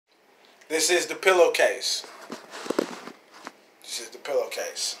This is the pillowcase. This is the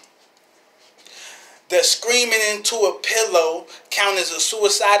pillowcase. Does screaming into a pillow count as a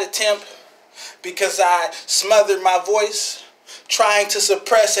suicide attempt? Because I smothered my voice, trying to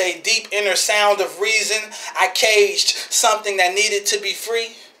suppress a deep inner sound of reason. I caged something that needed to be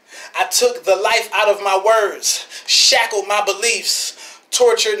free. I took the life out of my words, shackled my beliefs,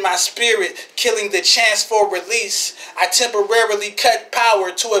 tortured my spirit, killing the chance for release. I temporarily cut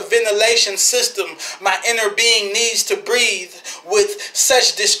power to a ventilation system my inner being needs to breathe. With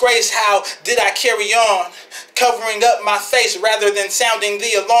such disgrace, how did I carry on? Covering up my face rather than sounding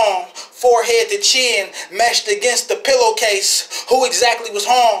the alarm. Forehead to chin, meshed against the pillowcase. Who exactly was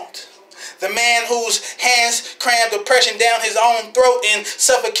harmed? The man whose hands crammed oppression down his own throat and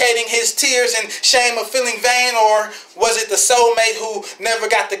suffocating his tears and shame of feeling vain? Or was it the soulmate who never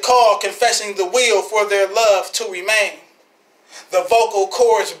got the call, confessing the will for their love to remain? The vocal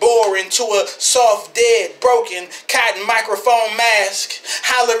cords bore into a soft, dead, broken cotton microphone mask,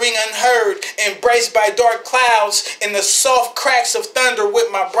 hollering unheard, embraced by dark clouds in the soft cracks of thunder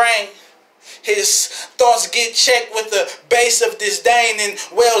with my brain. His thoughts get checked with the base of disdain and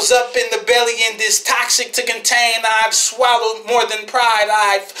wells up in the belly and is toxic to contain. I've swallowed more than pride.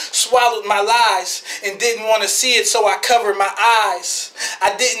 I've swallowed my lies and didn't want to see it, so I covered my eyes.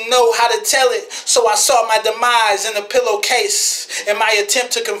 I didn't know how to tell it, so I sought my demise in a pillowcase in my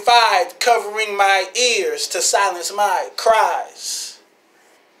attempt to confide, covering my ears to silence my cries.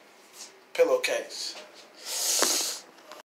 Pillowcase.